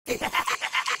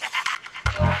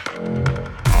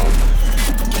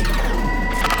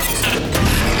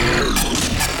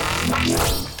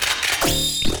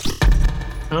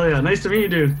Nice to meet you,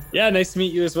 dude. Yeah, nice to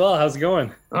meet you as well. How's it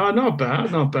going? Not bad,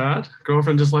 not bad.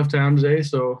 Girlfriend just left town today,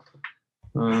 so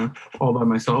all by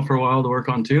myself for a while to work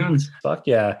on tunes. Fuck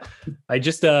yeah. I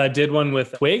just did one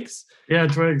with Twigs. Yeah,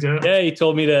 Twigs, yeah. Yeah, he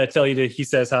told me to tell you he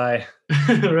says hi.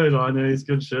 Right on, yeah, he's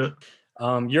good shit.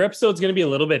 Your episode's going to be a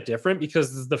little bit different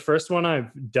because this is the first one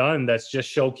I've done that's just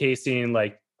showcasing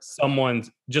like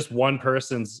just one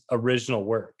person's original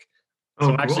work. So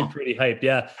I'm actually pretty hyped.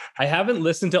 Yeah. I haven't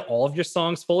listened to all of your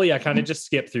songs fully. I kind of just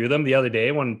skipped through them the other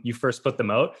day when you first put them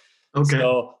out. Okay.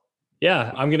 So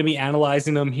yeah, I'm going to be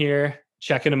analyzing them here,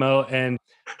 checking them out. And,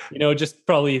 just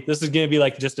probably this is going to be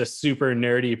like just a super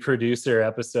nerdy producer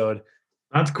episode.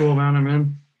 That's cool, man. I'm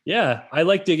in. Yeah. I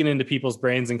like digging into people's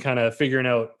brains and kind of figuring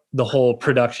out the whole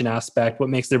production aspect, what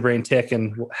makes their brain tick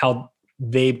and how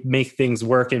they make things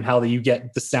work and how you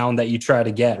get the sound that you try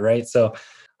to get. Right. So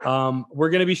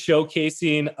we're going to be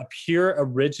showcasing a pure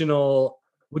original.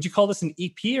 Would you call this an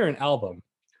EP or an album?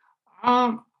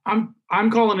 I'm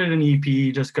calling it an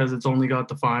EP just because it's only got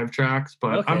the 5 tracks,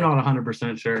 but okay. I'm not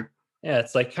 100% sure. Yeah,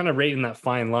 it's like kind of rating that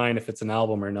fine line if it's an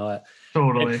album or not.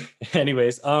 Totally.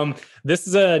 Anyways, this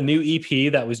is a new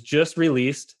EP that was just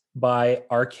released by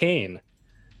Arcane.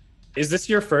 Is this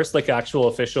your first like actual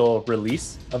official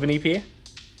release of an EP?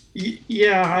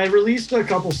 Yeah, I released a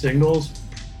couple singles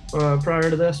prior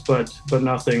to this, but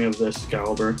nothing of this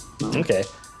caliber. No. Okay.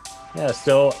 Yeah,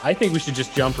 so I think we should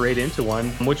just jump right into one.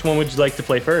 Which one would you like to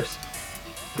play first?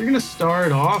 We're going to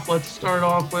start off. Let's start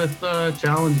off with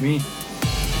Challenge Me.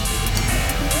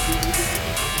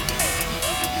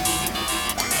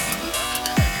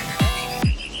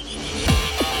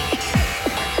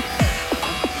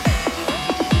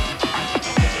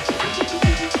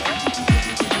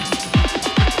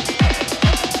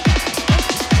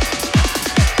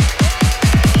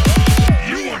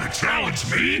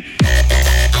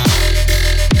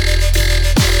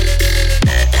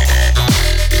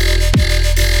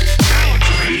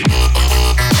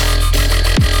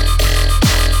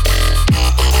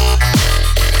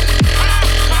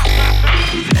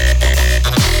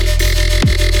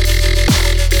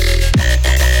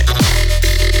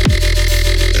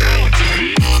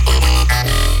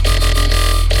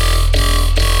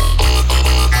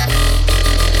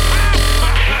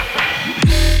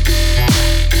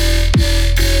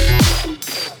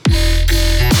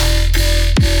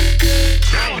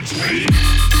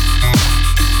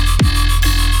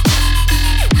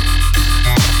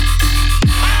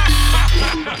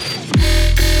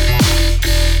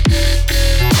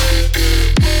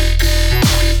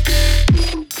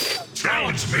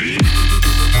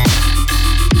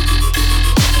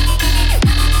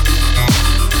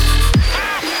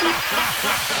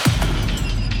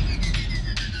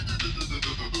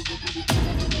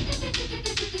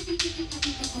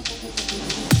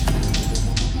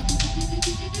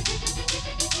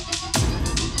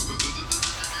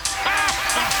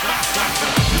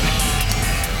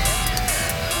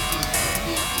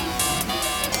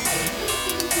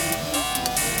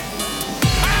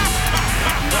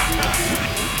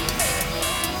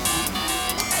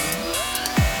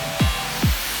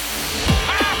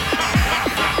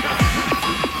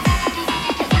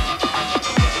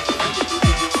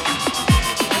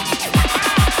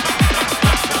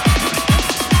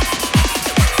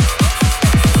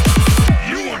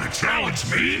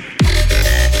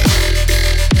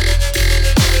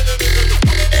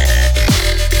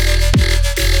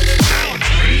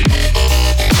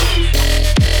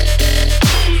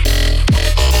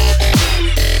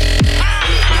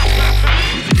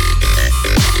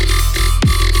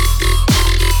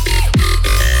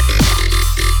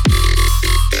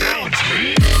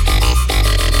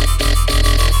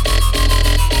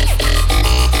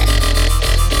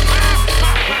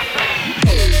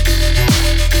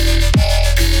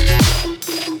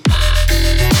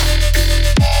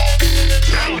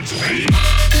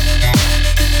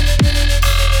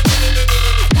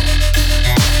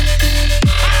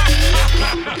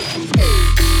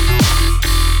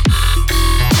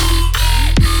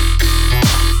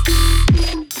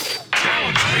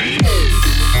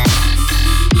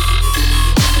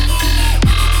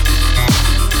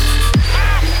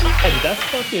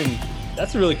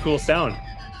 That's a really cool sound.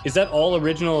 Is that all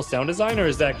original sound design, or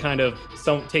is that kind of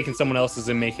taking someone else's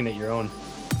and making it your own?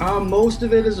 Most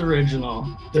of it is original.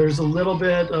 There's a little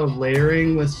bit of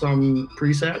layering with some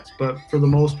presets, but for the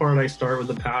most part, I start with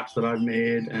the patch that I've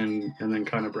made and then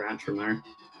kind of branch from there.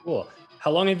 Cool.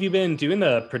 How long have you been doing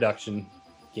the production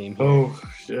game here? Oh,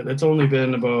 shit. It's only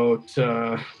been about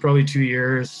probably 2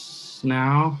 years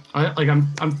now.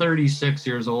 I'm 36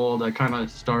 years old. I kind of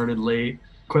started late,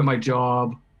 quit my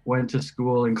job, went to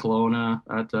school in Kelowna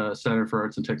at the Center for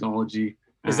Arts and Technology.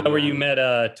 Is that where you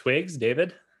met Twigs,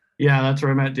 David? Yeah, that's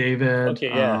where I met David. Okay,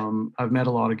 yeah. I've met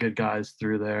a lot of good guys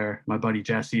through there. My buddy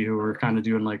Jesse, who we're kind of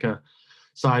doing like a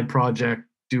side project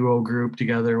duo group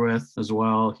together with as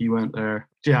well. He went there.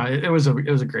 Yeah, it was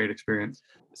a great experience.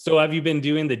 So have you been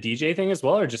doing the DJ thing as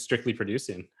well, or just strictly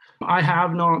producing? I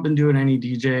have not been doing any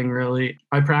DJing really.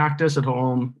 I practice at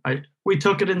home. We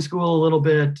took it in school a little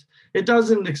bit. It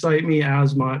doesn't excite me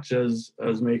as much as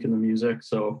making the music,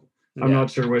 so I'm not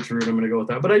sure which route I'm going to go with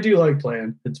that. But I do like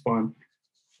playing. It's fun.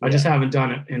 I just haven't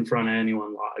done it in front of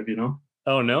anyone live, you know?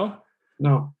 Oh, no?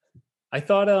 No. I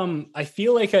thought, I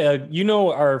feel like, you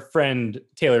know, our friend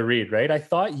Taylor Reed, right? I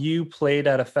thought you played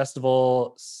at a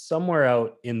festival somewhere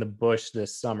out in the bush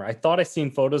this summer. I thought I seen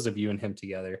photos of you and him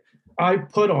together. I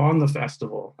put on the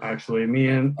festival, actually. Me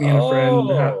and a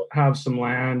friend have some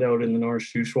land out in the North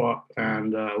Shuswap,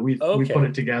 and we put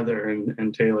it together,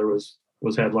 and Taylor was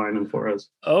headlining for us.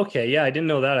 Okay, yeah, I didn't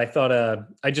know that. I thought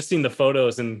I just seen the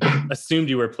photos and assumed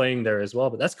you were playing there as well.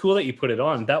 But that's cool that you put it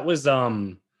on. That was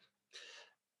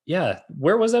yeah.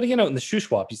 Where was that again? Out in the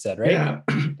Shuswap, you said, right?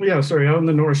 Yeah. Sorry, out in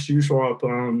the North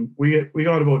Shuswap. We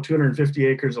got about 250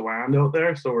 acres of land out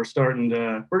there, so we're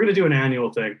gonna do an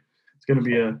annual thing. It's gonna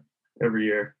be every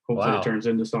year. Hopefully, it turns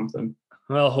into something.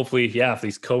 Well, hopefully, yeah, if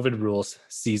these COVID rules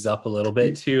seize up a little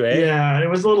bit too, eh? Yeah, it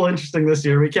was a little interesting this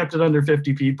year. We kept it under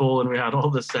 50 people, and we had all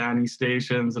the SANI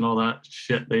stations and all that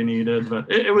shit they needed,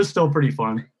 but it was still pretty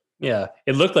fun. Yeah,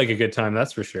 it looked like a good time,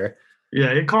 that's for sure.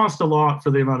 Yeah, it cost a lot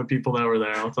for the amount of people that were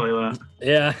there, I'll tell you that.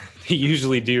 Yeah, they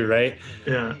usually do, right?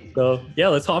 Yeah. So, yeah,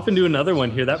 let's hop into another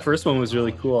one here. That first one was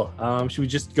really cool. Should we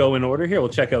just go in order here? We'll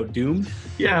check out Doomed.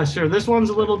 Yeah, sure. This one's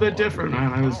a little bit different,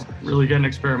 man. I was really getting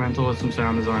experimental with some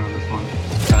sound design on this one.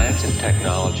 Science and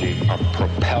technology are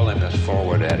propelling us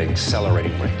forward at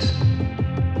accelerating rates.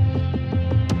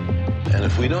 And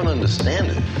if we don't understand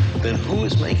it, then who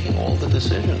is making all the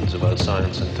decisions about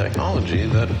science and technology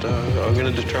that are going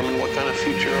to determine what kind of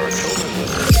future our children will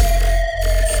have?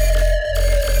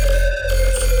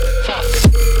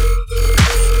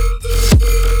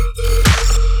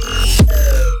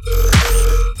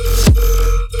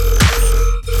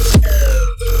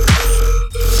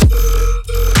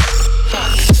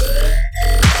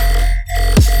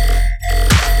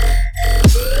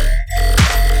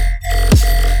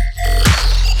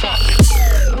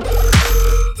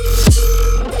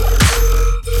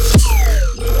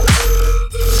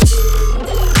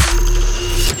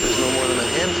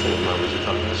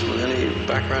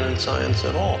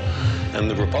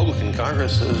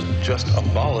 Congress has just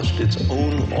abolished its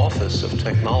own Office of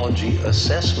Technology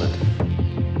Assessment.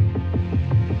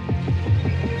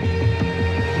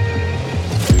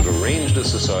 We've arranged a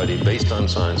society based on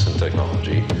science and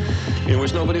technology in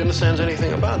which nobody understands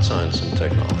anything about science and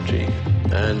technology.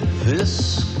 And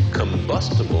this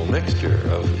combustible mixture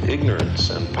of ignorance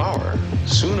and power,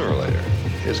 sooner or later,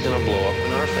 is going to blow up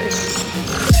in our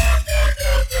faces.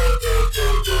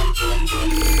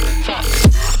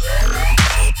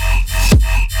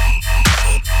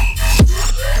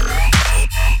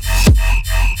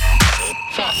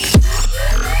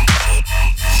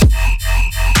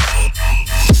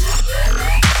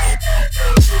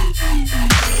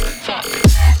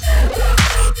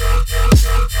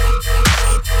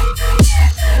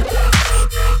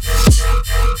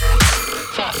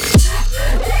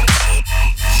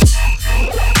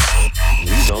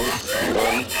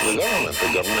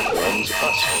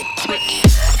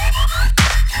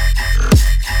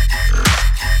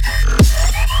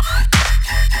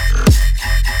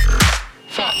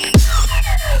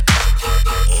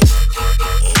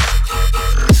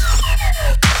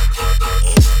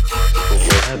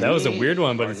 That was a weird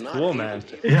one, but it's cool, man.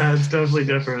 Yeah, it's definitely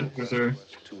different for sure.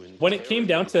 When it came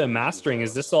down to mastering,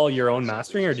 is this all your own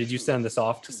mastering, or did you send this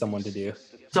off to someone to do?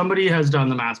 Somebody has done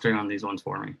the mastering on these ones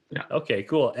for me. Yeah. Okay,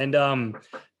 cool. And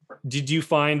did you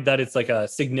find that it's like a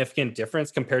significant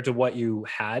difference compared to what you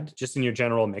had just in your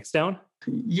general mixdown?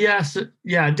 Yes.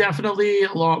 Yeah, definitely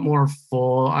a lot more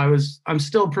full. I'm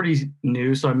still pretty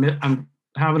new, so I'm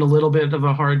having a little bit of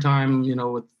a hard time,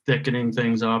 with thickening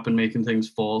things up and making things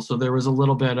full. So there was a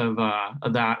little bit of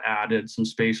that added, some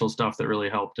spatial stuff that really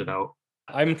helped it out.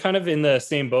 I'm kind of in the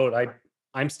same boat.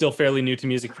 I'm still fairly new to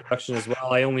music production as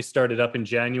well. I only started up in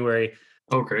January.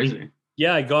 Oh, crazy.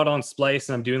 Yeah, I got on Splice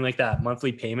and I'm doing like that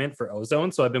monthly payment for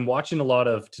Ozone. So I've been watching a lot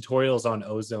of tutorials on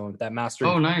Ozone, that mastering.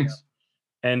 Oh, nice.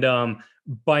 And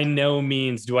by no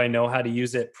means do I know how to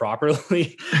use it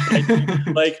properly.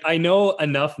 I know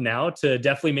enough now to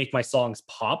definitely make my songs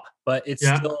pop, but it's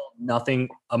still nothing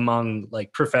among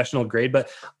like professional grade.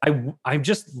 But I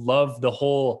just love the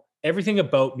whole everything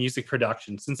about music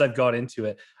production since I've got into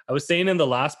it. I was saying in the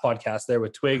last podcast there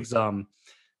with Twigs,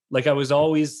 like I was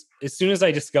always, as soon as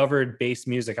I discovered bass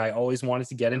music, I always wanted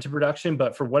to get into production,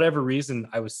 but for whatever reason,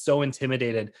 I was so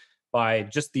intimidated by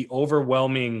just the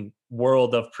overwhelming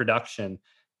world of production.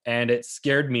 And it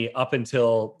scared me up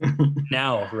until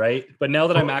now, right? But now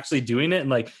that I'm actually doing it and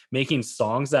like making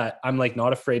songs that I'm like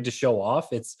not afraid to show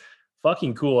off, it's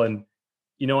fucking cool. And,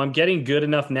 you know, I'm getting good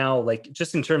enough now, like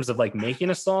just in terms of like making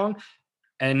a song.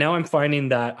 And now I'm finding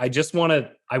that I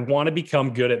want to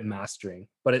become good at mastering,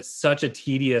 but it's such a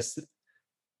tedious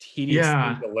thing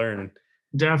to learn.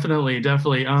 Definitely.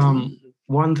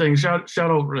 One thing, shout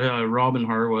out Robin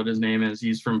Harwood, his name is.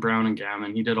 He's from Brown and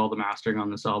Gammon. He did all the mastering on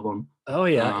this album. Oh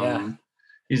yeah.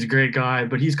 He's a great guy,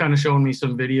 but he's kind of shown me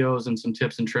some videos and some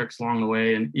tips and tricks along the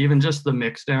way, and even just the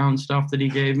mix down stuff that he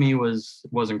gave me was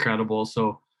incredible.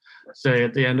 So, say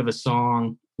at the end of a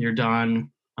song, you're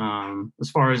done. As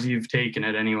far as you've taken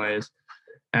it, anyways,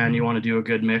 and you want to do a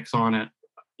good mix on it,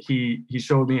 he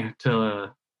showed me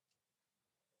to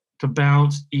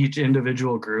bounce each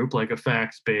individual group, like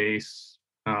effects, bass,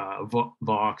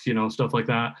 Vox, you know, stuff like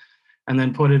that, and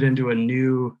then put it into a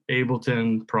new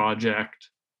Ableton project,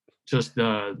 just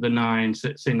the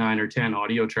 9 or 10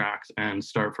 audio tracks, and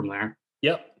start from there.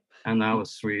 Yep. And that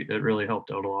was sweet. It really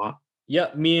helped out a lot. Yeah,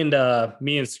 me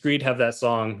and Screed have that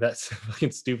song, that's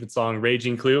fucking stupid song,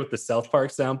 Raging Clue, with the South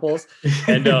Park samples.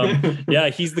 And yeah,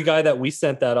 he's the guy that we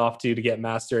sent that off to get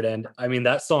mastered. And I mean,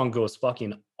 that song goes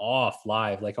fucking off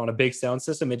live, like on a big sound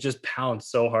system. It just pounds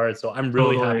so hard. So I'm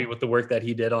really happy with the work that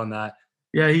he did on that.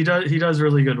 Yeah, he does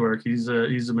really good work. He's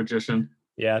a magician.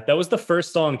 Yeah, that was the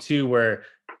first song too where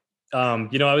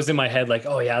you know, I was in my head like,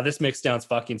 oh yeah, this mix down's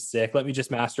fucking sick. Let me just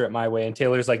master it my way. And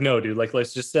Taylor's like, no, dude, like,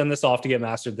 let's just send this off to get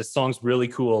mastered. This song's really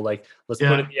cool. Like, let's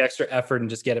put in the extra effort and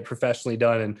just get it professionally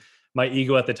done. And my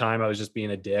ego at the time, I was just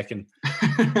being a dick. And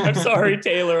I'm sorry,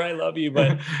 Taylor, I love you,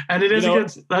 but and it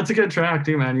is that's a good track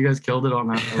too, man. You guys killed it on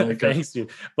that. I like Thanks, dude.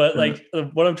 But like,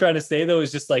 what I'm trying to say though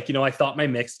is just like, you know, I thought my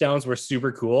mix downs were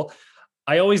super cool.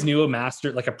 I always knew a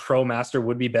master, like a pro master,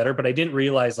 would be better, but I didn't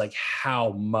realize like how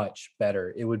much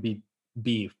better it would be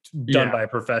done by a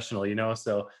professional, you know?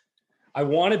 So I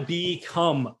want to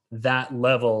become that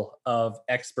level of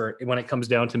expert when it comes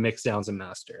down to mix downs and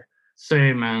master.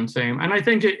 Same, man, same. And I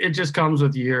think it just comes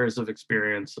with years of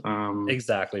experience.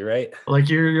 Exactly, right? Like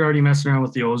you're already messing around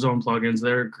with the Ozone plugins.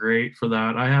 They're great for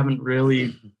that. I haven't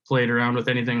really played around with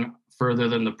anything further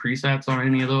than the presets on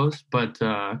any of those, but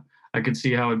I could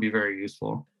see how it'd be very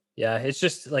useful. Yeah, it's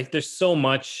just like there's so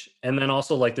much, and then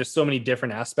also like there's so many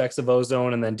different aspects of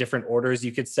Ozone, and then different orders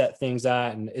you could set things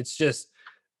at, and it's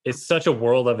such a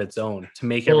world of its own to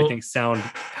make everything sound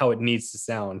how it needs to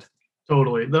sound.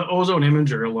 Totally, the Ozone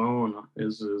Imager alone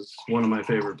is one of my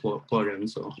favorite plugins.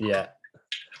 So yeah,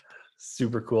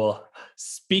 super cool.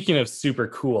 Speaking of super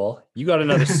cool, you got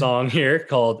another song here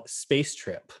called Space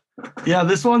Trip. Yeah,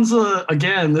 this one's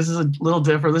again, this is a little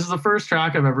different. This is the first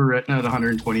track I've ever written at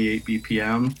 128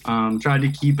 BPM. Tried to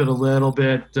keep it a little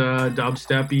bit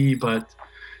dubsteppy, but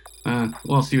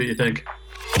we'll see what you think.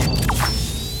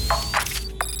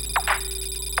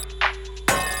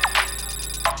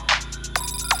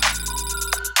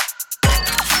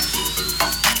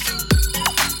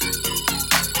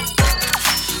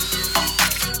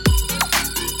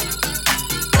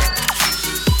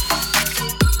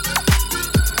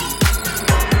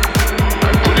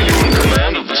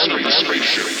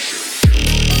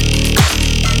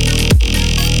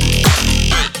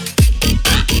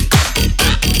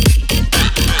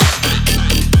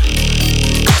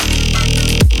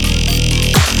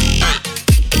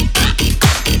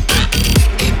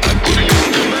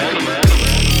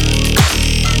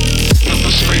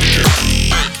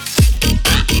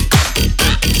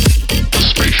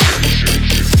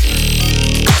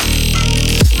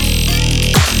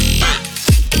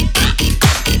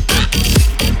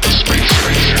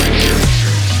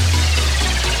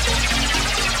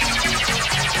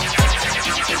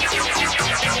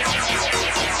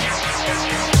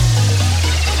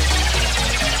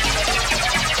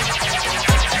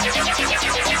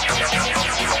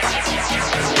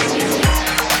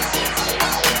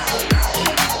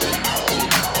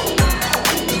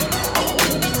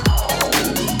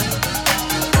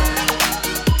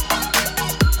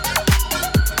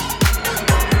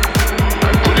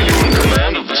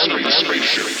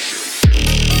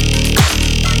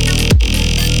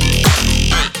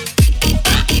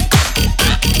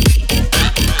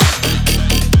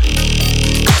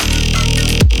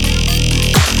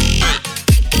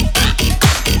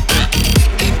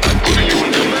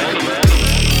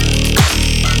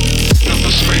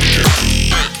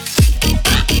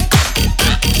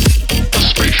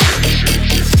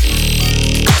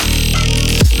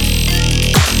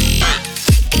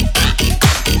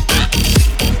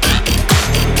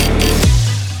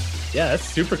 that's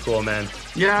super cool, man.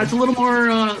 Yeah, it's a little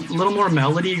more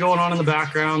melody going on in the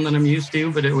background than I'm used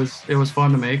to, but it was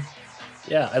fun to make.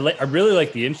 Yeah, I really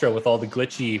like the intro with all the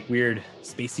glitchy, weird,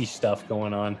 spacey stuff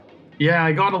going on. Yeah,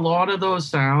 I got a lot of those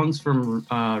sounds from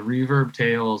reverb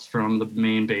tails from the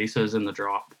main basses in the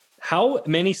drop. How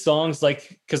many songs,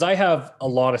 like, because I have a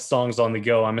lot of songs on the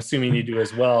go, I'm assuming you do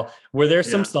as well. Were there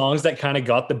some songs that kind of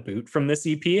got the boot from this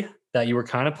EP that you were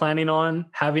kind of planning on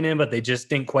having in, but they just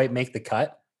didn't quite make the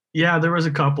cut? Yeah, there was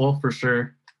a couple for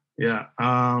sure. Yeah.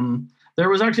 There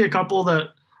was actually a couple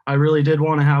that I really did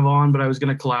want to have on, but I was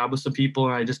going to collab with some people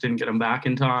and I just didn't get them back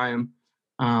in time.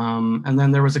 And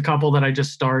then there was a couple that I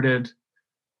just started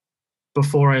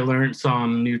before I learned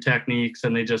some new techniques,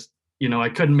 and they just, I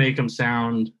couldn't make them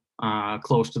sound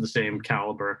close to the same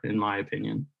caliber, in my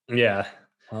opinion. Yeah.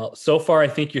 Well, so far, I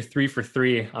think you're 3 for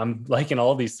 3. I'm liking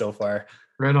all these so far.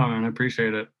 Right on. I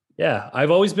appreciate it. Yeah. I've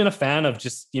always been a fan of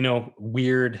just, the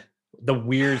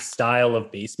weird style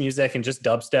of bass music and just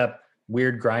dubstep,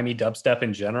 weird, grimy dubstep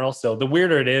in general. So the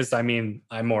weirder it is, I mean,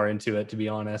 I'm more into it, to be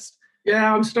honest.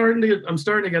 Yeah, I'm starting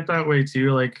to get that way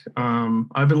too. Like,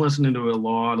 I've been listening to a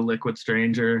lot of Liquid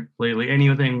Stranger lately.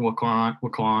 Anything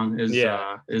Wakan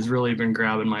is really been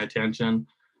grabbing my attention.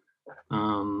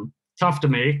 Tough to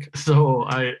make, so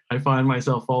I find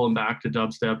myself falling back to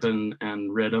dubstep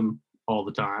and rhythm all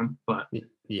the time. But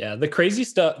yeah, the crazy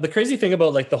thing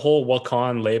about like the whole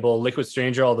Wakan label, Liquid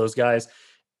Stranger, all those guys,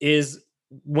 is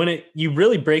when you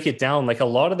really break it down, like a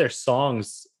lot of their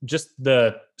songs, just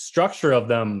the structure of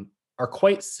them are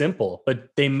quite simple, but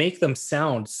they make them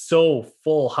sound so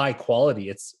full, high quality.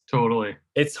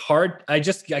 It's hard. I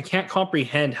can't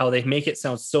comprehend how they make it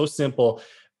sound so simple,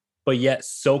 but yet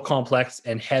so complex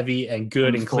and heavy and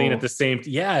good and clean at the same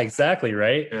time. Yeah, exactly.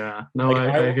 Right. Yeah. No, like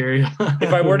I hear you.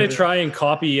 If I were to try and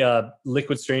copy a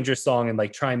Liquid Stranger song and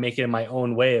like try and make it in my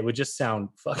own way, it would just sound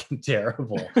fucking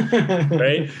terrible.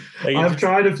 Right. Like, I've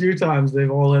tried a few times. They've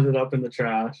all ended up in the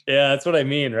trash. Yeah. That's what I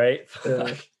mean. Right.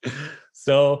 Yeah.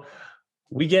 So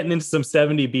we getting into some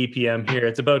 70 BPM here.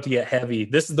 It's about to get heavy.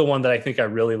 This is the one that I think I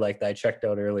really like that I checked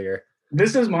out earlier.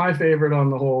 This is my favorite on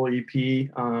the whole EP.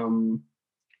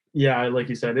 Yeah, like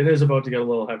you said, it is about to get a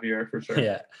little heavier for sure.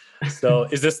 Yeah. So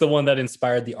is this the one that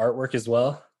inspired the artwork as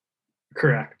well?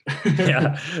 Correct.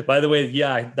 Yeah. By the way,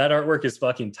 yeah, that artwork is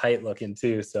fucking tight looking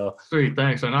too. So sweet,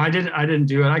 thanks. And I didn't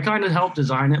do it. I kind of helped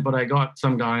design it, but I got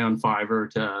some guy on Fiverr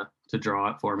to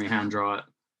draw it for me, hand draw it.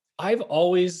 I've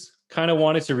always kind of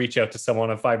wanted to reach out to someone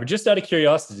on Fiverr just out of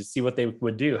curiosity to see what they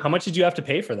would do. How much did you have to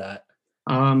pay for that?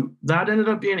 That ended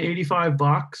up being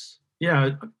 $85.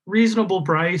 Yeah, reasonable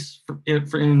price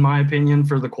in my opinion,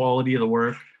 for the quality of the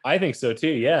work. I think so too.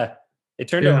 Yeah, it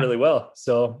turned out really well.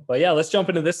 So, but yeah, let's jump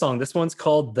into this song. This one's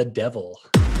called "The Devil."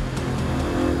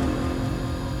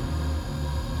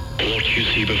 What you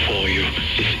see before you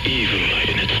is evil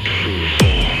in its true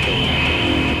form.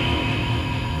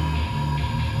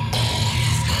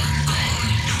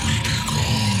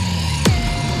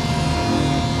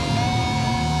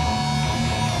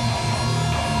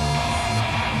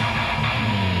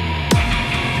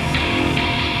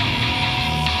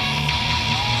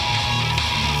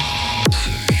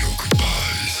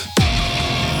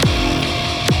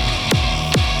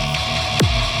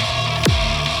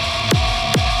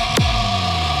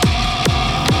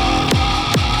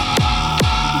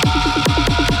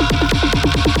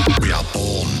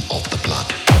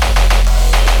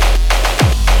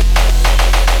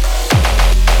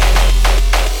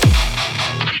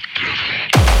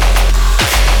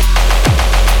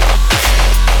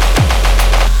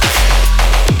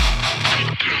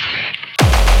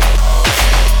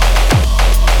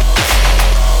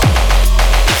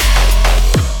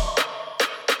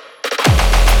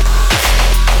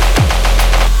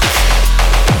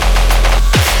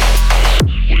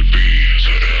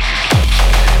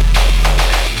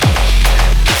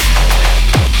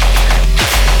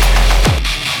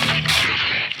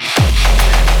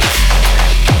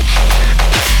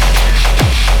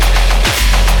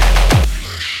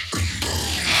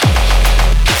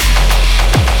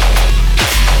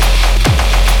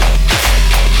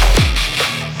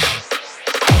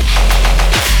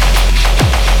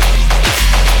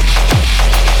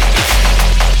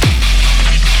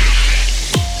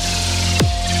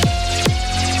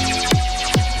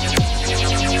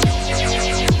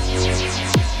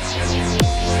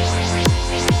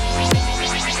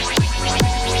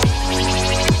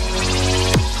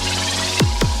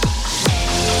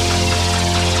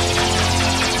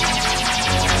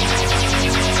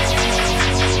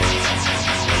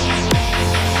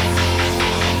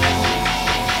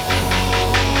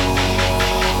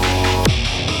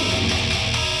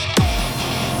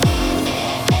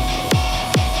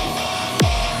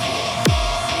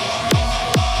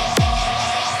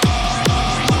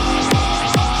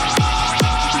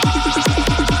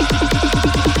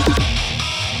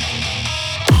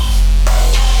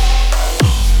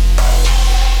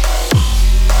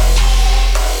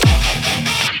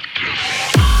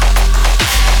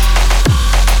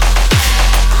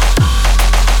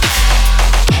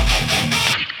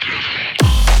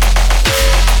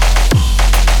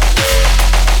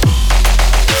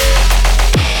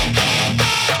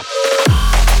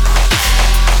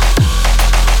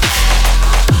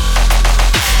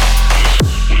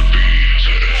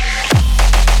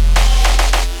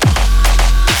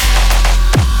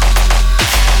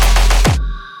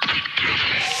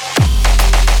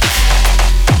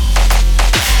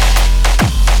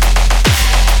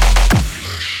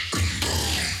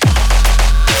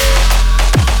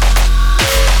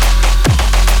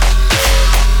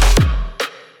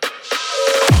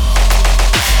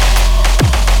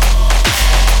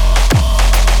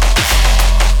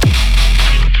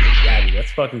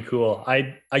 fucking cool.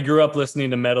 I grew up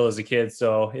listening to metal as a kid,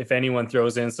 so if anyone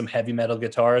throws in some heavy metal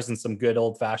guitars and some good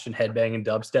old fashioned headbang and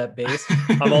dubstep bass,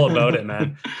 I'm all about it,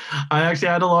 man. I actually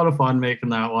had a lot of fun making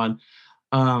that one.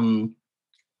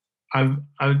 I've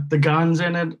the guns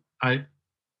in it.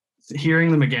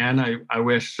 Hearing them again, I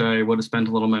wish I would have spent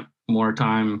a little bit more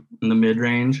time in the mid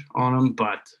range on them,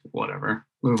 but whatever.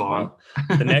 Move on.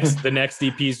 Well, the next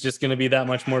EP is just gonna be that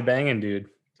much more banging, dude.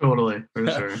 Totally, for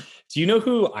sure. Do you know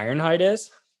who Ironhide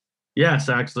is? Yes,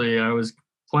 actually, I was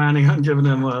planning on giving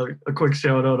him a quick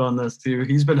shout out on this too.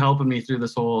 He's been helping me through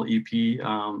this whole EP.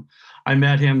 I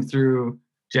met him through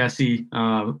Jesse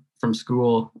from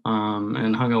school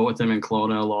and hung out with him in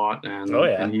Kelowna a lot. And,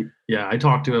 and I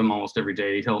talk to him almost every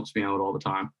day. He helps me out all the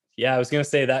time. Yeah, I was gonna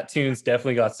say that tune's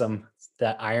definitely got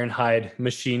that Ironhide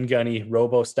machine gunny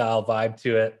robo style vibe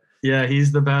to it. Yeah,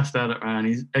 he's the best at it, man.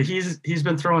 He's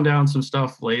been throwing down some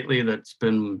stuff lately that's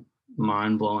been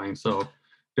mind blowing. So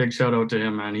big shout out to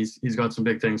him, man. He's got some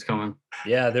big things coming.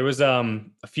 Yeah, there was a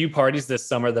few parties this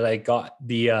summer that I got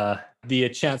the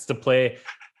chance to play,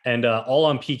 and all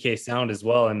on PK Sound as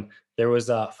well. And there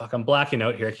was I'm blacking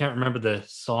out here. I can't remember the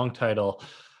song title.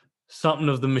 Something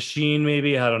of the Machine,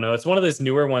 maybe. I don't know. It's one of those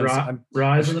newer ones.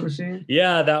 Rise of the Machine?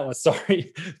 Yeah, that one.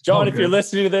 Sorry. John, if you're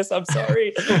listening to this, I'm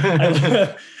sorry.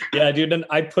 Yeah, dude. And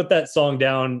I put that song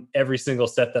down every single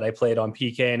set that I played on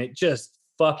PK, and it just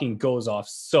fucking goes off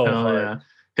so hard. Yeah.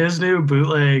 His new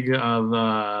bootleg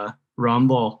of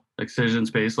Rumble, Excision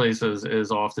Space Laces,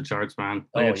 is off the charts, man.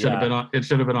 It should have been on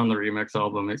the remix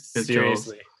album. It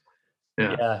Seriously.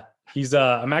 Chose. Yeah. He's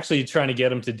I'm actually trying to get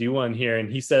him to do one here,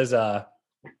 and he says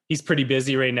he's pretty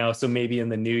busy right now, so maybe in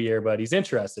the new year, but he's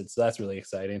interested. So that's really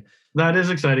exciting. That is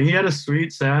exciting. He had a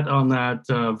sweet set on that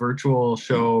virtual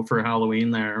show for Halloween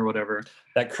there or whatever.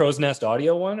 That Crow's Nest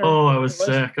audio one? It was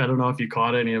sick. I don't know if you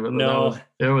caught any of it. No.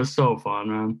 It was so fun,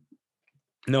 man.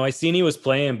 No, I seen he was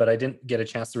playing, but I didn't get a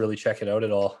chance to really check it out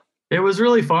at all. It was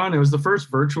really fun. It was the first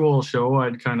virtual show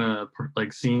I'd kind of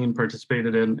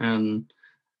participated in, and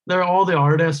all the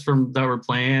artists that were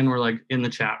playing were like in the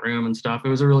chat room and stuff. It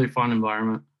was a really fun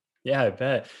environment. Yeah, I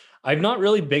bet. I'm not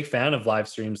really a big fan of live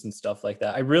streams and stuff like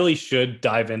that. I really should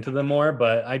dive into them more,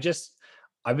 but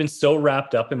I've been so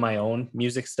wrapped up in my own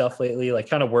music stuff lately, like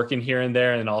kind of working here and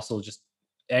there, and also just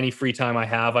any free time I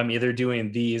have, I'm either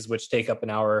doing these, which take up an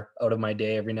hour out of my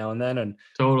day every now and then, and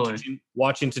totally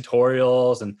watching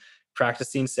tutorials and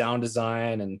practicing sound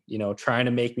design and, trying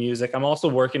to make music. I'm also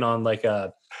working on like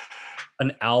an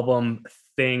album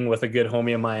thing with a good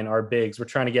homie of mine, our Biggs. We're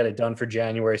trying to get it done for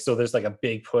January. So there's like a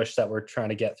big push that we're trying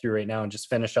to get through right now and just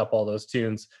finish up all those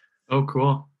tunes. Oh,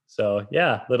 cool. So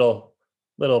yeah, little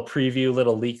preview,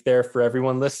 little leak there for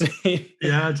everyone listening.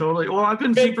 Yeah, totally. Well, I've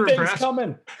been super impressed.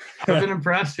 Coming. I've been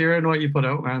impressed hearing what you put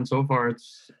out, man, so far.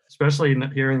 It's especially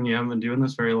hearing you haven't been doing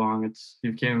this very long.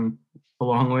 You came a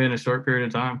long way in a short period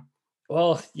of time.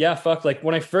 Well, yeah, like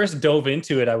when I first dove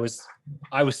into it, I was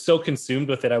so consumed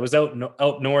with it. I was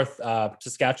out north,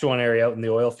 Saskatchewan area, out in the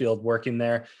oil field working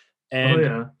there.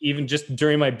 And even just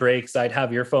during my breaks, I'd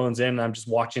have earphones in and I'm just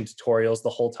watching tutorials the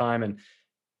whole time and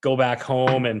go back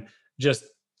home and just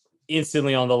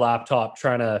instantly on the laptop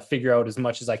trying to figure out as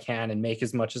much as I can and make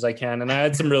as much as I can. And I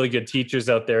had some really good teachers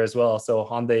out there as well. So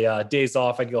on the days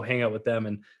off, I'd go hang out with them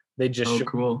and they just show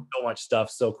cool. so much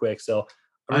stuff so quick. So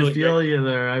I feel you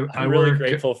there. I'm really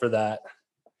grateful for that.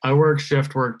 I work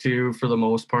shift work too, for the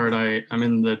most part. I'm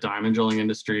in the diamond drilling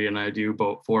industry and I do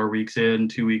about 4 weeks in,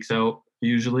 2 weeks out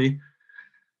usually.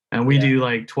 And we do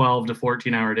like 12 to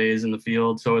 14 hour days in the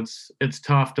field. So it's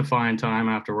tough to find time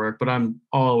after work, but I'm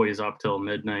always up till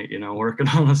midnight, working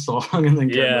on a song and then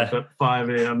getting up at 5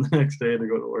 a.m. the next day to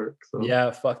go to work. So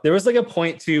yeah, there was like a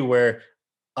point too where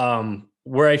I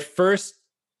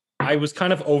was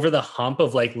kind of over the hump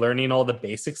of like learning all the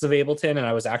basics of Ableton. And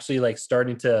I was actually like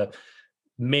starting to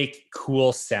make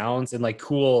cool sounds and like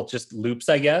cool just loops,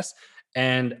 I guess.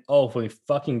 And oh my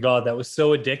fucking God, that was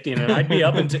so addicting. And I'd be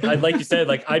up until, like you said,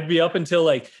 like I'd be up until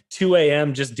like 2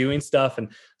 a.m. just doing stuff and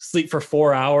sleep for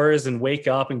 4 hours and wake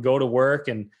up and go to work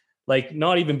and like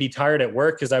not even be tired at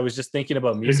work because I was just thinking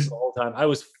about music the whole time. I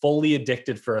was fully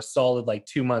addicted for a solid like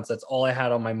 2 months. That's all I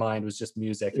had on my mind was just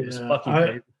music. It was fucking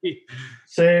crazy.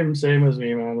 Same as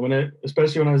me, man.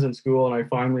 Especially when I was in school and I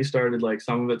finally started, like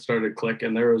some of it started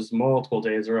clicking. There was multiple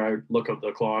days where I look up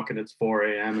the clock and it's 4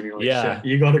 a.m. and you're like, shit,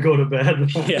 you got to go to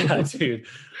bed. Yeah, dude.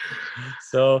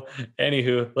 So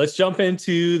anywho, let's jump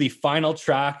into the final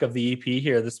track of the EP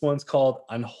here. This one's called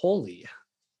Unholy.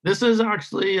 This is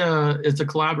actually it's a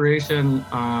collaboration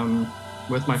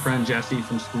with my friend Jesse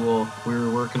from school. We were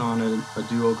working on a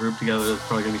duo group together. That's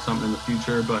probably gonna be something in the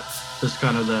future, but just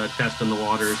kind of the testing the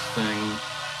waters thing.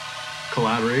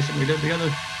 collaboration we did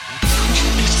together.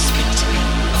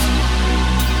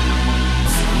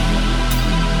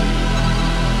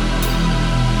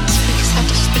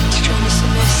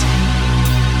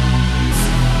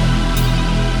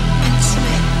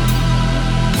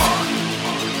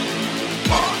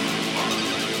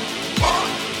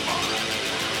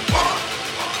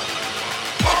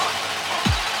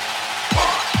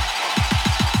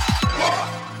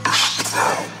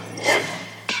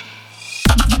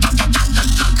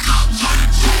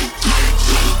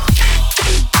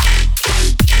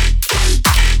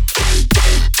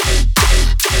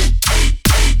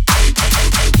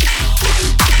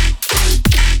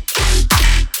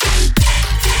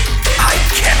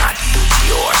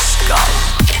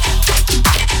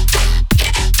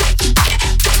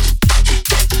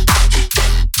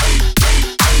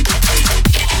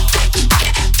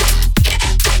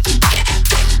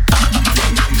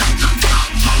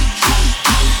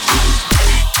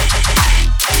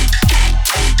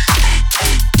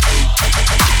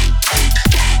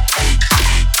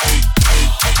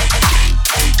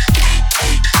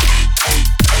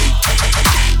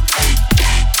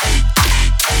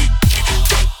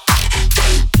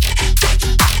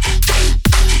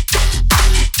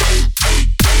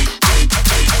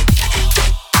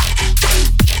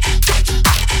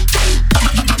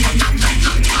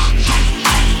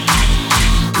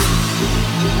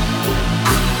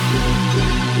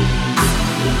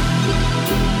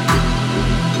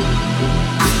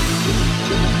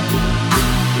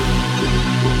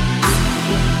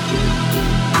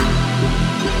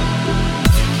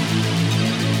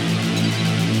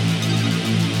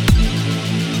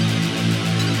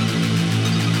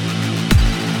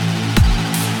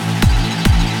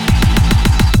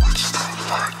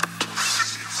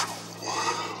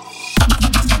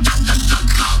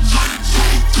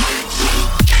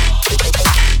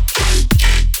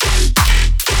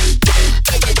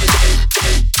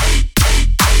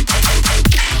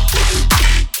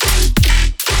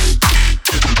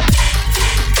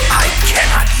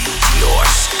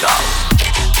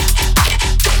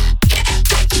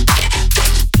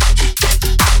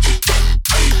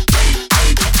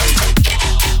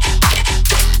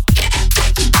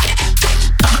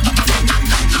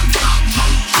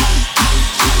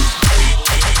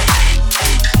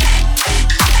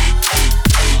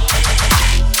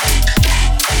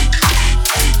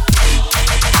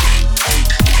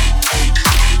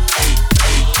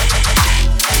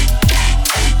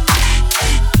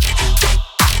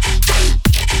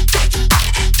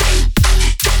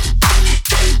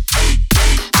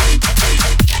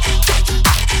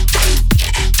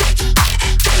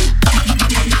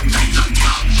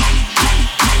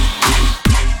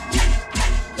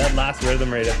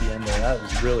 Rhythm right at the end there. That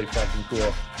was really fucking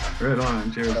cool. Right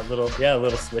on, cheers. That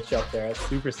little switch up there. That's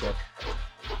super sick.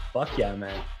 Fuck yeah,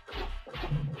 man.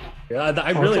 Yeah,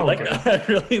 I really like that. I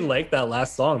really like that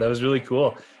last song. That was really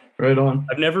cool. Right on.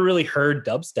 I've never really heard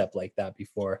dubstep like that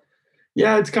before.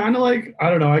 Yeah, it's kind of like, I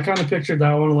don't know, I kind of pictured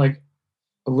that one like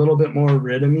a little bit more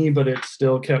rhythmy, but it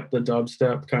still kept the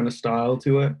dubstep kind of style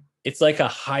to it. It's like a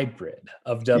hybrid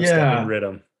of dubstep and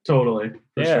rhythm. Totally,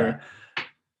 for sure.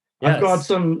 Yes. I've got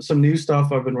some new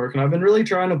stuff I've been working on. I've been really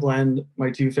trying to blend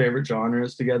my two favorite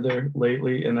genres together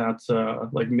lately, and that's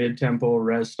like mid-tempo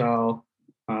res style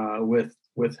with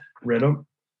rhythm.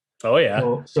 Oh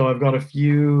yeah. So I've got a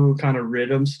few kind of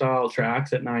rhythm style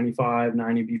tracks at 95,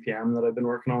 90 BPM that I've been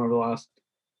working on over the last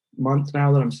month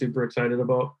now that I'm super excited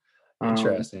about.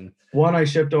 Interesting. One I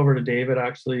shipped over to David,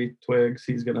 actually, Twigs.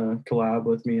 He's gonna collab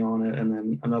with me on it, and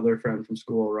then another friend from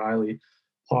school, Riley,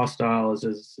 Hostile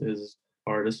is his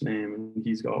artist name, and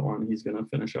he's got one he's gonna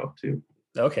finish up too.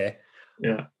 Okay.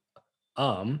 Yeah.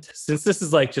 Since this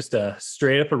is like just a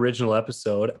straight up original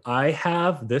episode, I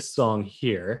have this song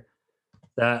here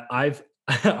that I'm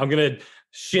gonna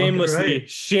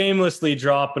shamelessly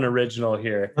drop an original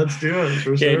here. Let's do it.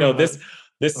 For okay, sure, no, this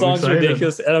song's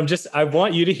ridiculous, and I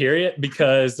want you to hear it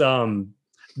because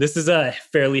this is a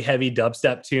fairly heavy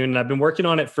dubstep tune, and I've been working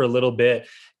on it for a little bit.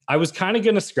 I was kind of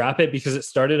gonna scrap it because it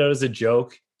started out as a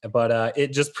joke, but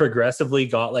it just progressively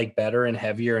got like better and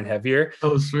heavier and heavier.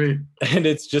 Oh, sweet. And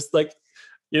it's just like,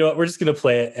 you know what, we're just gonna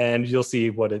play it and you'll see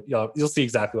you'll see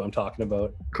exactly what I'm talking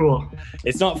about. Cool.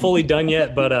 It's not fully done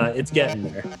yet, but it's getting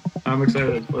there. I'm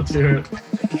excited. Let's hear it.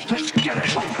 Let's get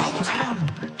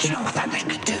it. Do you know what that thing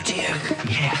could do to you?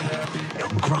 Yeah.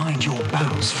 It'll grind your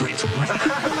bones for its weight.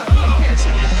 Yes.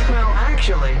 Well,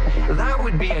 actually, that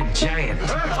would be a giant.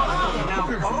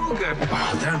 Now, Ogre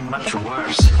Oh, they're much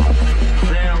worse.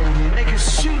 They'll make a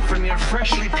suit from your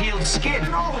freshly peeled skin.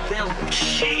 They'll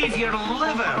shave your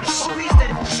liver, squeeze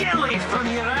the jelly from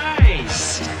your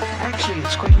eyes. Actually,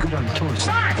 it's quite good on toast.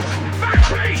 Back! Back,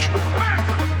 please! Back!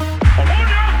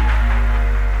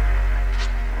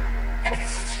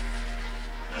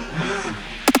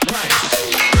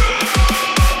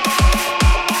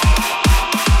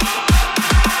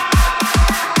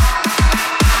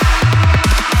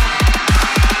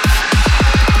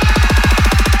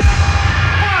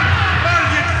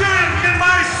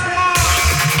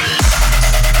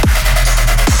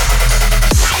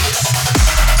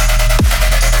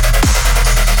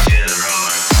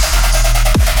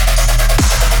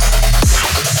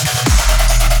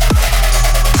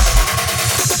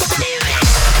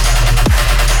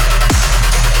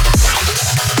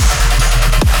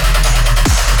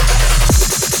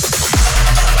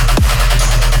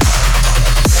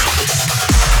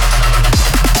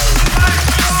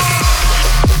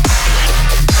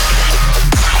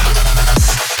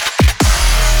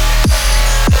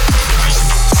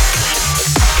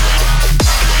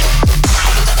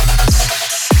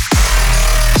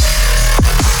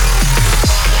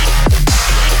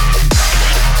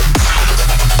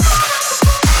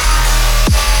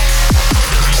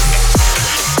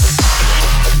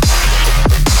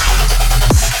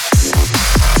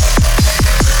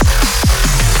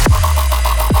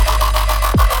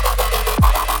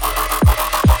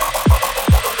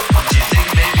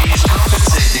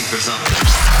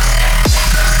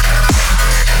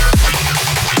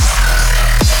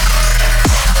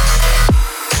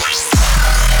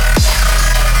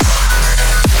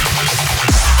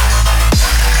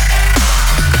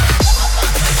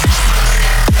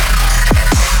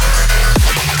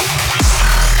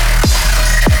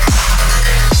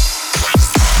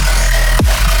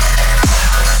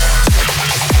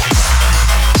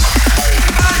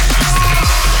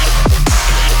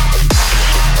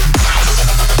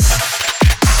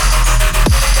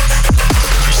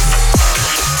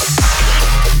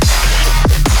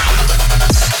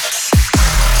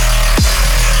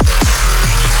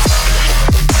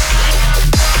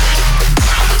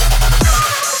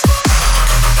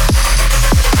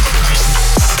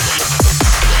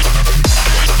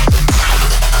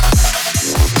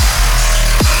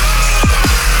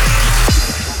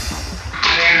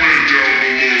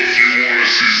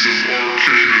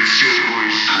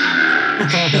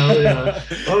 Hell yeah.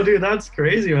 Oh, dude, that's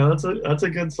crazy, man. That's a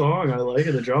good song. I like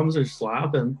it. The drums are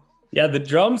slapping. Yeah, the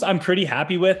drums I'm pretty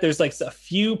happy with. There's like a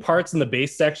few parts in the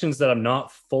bass sections that I'm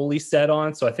not fully set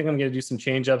on, so I think I'm gonna do some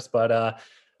change ups. But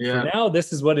for now,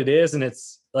 this is what it is, and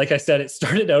it's like I said, it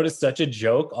started out as such a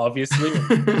joke. Obviously,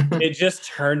 it just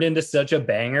turned into such a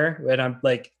banger, and I'm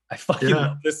like, I fucking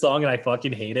love this song, and I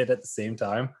fucking hate it at the same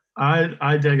time.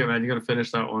 I dig it, man. You got to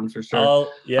finish that one for sure. Oh,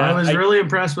 yeah. I was really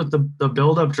impressed with the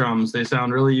build-up drums. They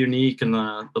sound really unique, and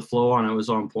the flow on it was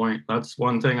on point. That's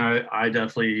one thing I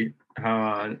definitely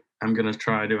I'm gonna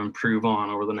try to improve on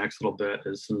over the next little bit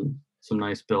is some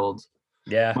nice builds.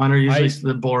 Yeah, mine are usually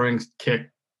the boring kick.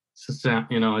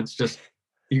 You know, it's just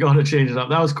you got to change it up.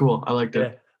 That was cool. I liked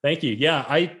it. Yeah. Thank you. Yeah,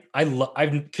 I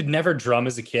could never drum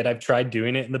as a kid. I've tried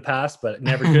doing it in the past, but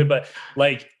never could. But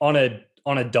like on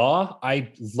a DAW,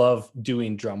 I love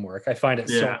doing drum work. I find it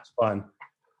so much fun.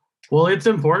 Well, it's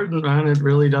important, man. It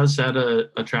really does set a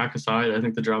track aside. I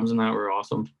think the drums in that were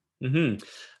awesome. Mm-hmm.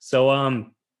 So,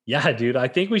 yeah, dude, I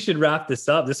think we should wrap this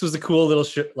up. This was a cool little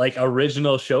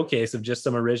original showcase of just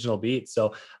some original beats.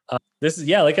 So this is,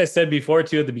 like I said before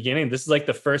too, at the beginning, this is like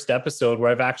the first episode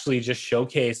where I've actually just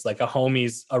showcased like a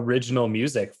homie's original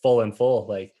music full.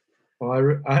 Like,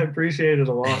 well, I appreciate it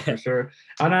a lot for sure.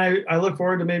 And I look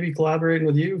forward to maybe collaborating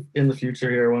with you in the future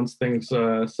here once things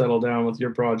settle down with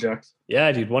your projects.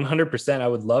 Yeah, dude, 100%. I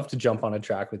would love to jump on a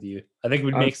track with you. I think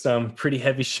we'd make some pretty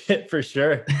heavy shit for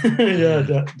sure.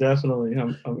 Yeah, definitely.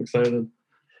 I'm excited.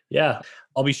 Yeah,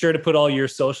 I'll be sure to put all your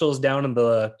socials down in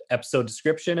the episode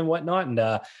description and whatnot.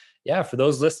 And yeah, for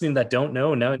those listening that don't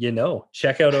know, now you know.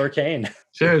 Check out Orkane.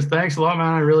 Cheers. Thanks a lot,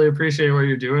 man. I really appreciate what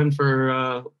you're doing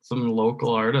for some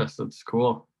local artists. It's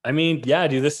cool. I mean, yeah,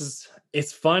 dude,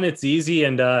 it's fun, it's easy,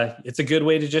 and it's a good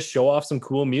way to just show off some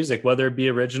cool music, whether it be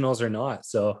originals or not.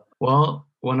 So, well,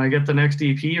 when I get the next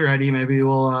EP ready, maybe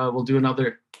we'll do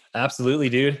another. Absolutely,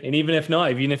 dude. And even if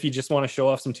not, even if you just want to show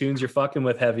off some tunes you're fucking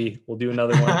with heavy, we'll do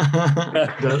another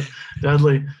one.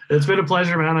 Deadly. It's been a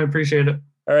pleasure, man. I appreciate it.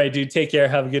 All right, dude. Take care.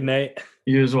 Have a good night.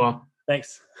 You as well.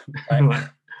 Thanks. Bye.